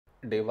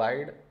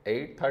divide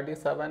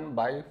 837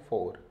 by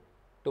 4.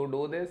 To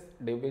do this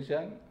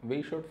division,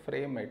 we should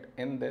frame it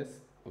in this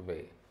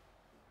way.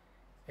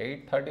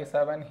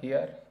 837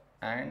 here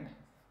and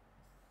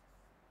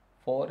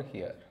 4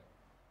 here.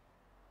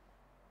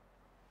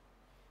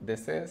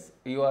 This is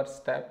your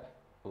step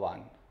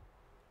 1.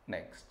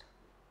 Next,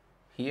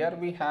 here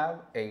we have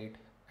 8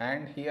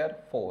 and here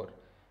 4.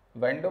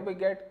 When do we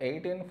get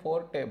 8 in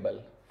 4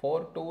 table?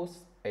 4 2's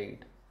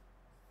 8.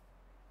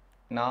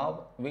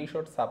 Now we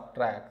should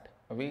subtract.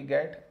 We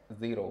get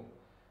 0.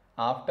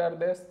 After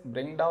this,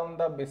 bring down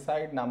the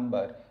beside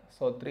number.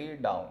 So 3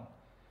 down.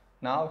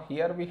 Now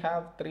here we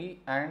have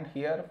 3 and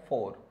here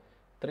 4.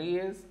 3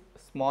 is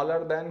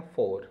smaller than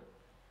 4.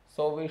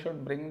 So we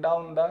should bring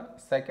down the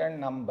second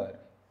number.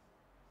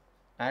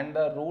 And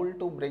the rule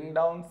to bring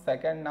down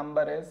second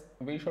number is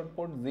we should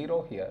put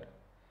 0 here.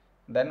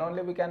 Then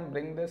only we can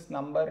bring this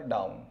number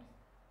down.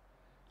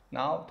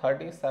 Now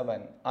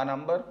 37. A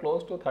number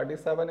close to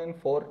 37 in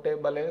 4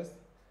 table is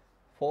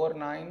 4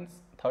 9's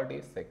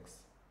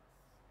 36.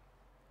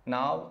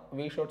 Now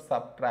we should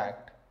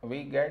subtract.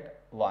 We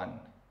get 1.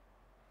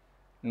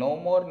 No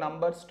more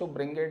numbers to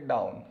bring it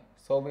down.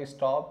 So we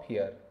stop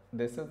here.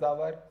 This is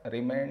our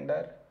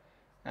remainder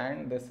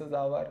and this is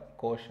our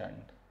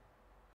quotient.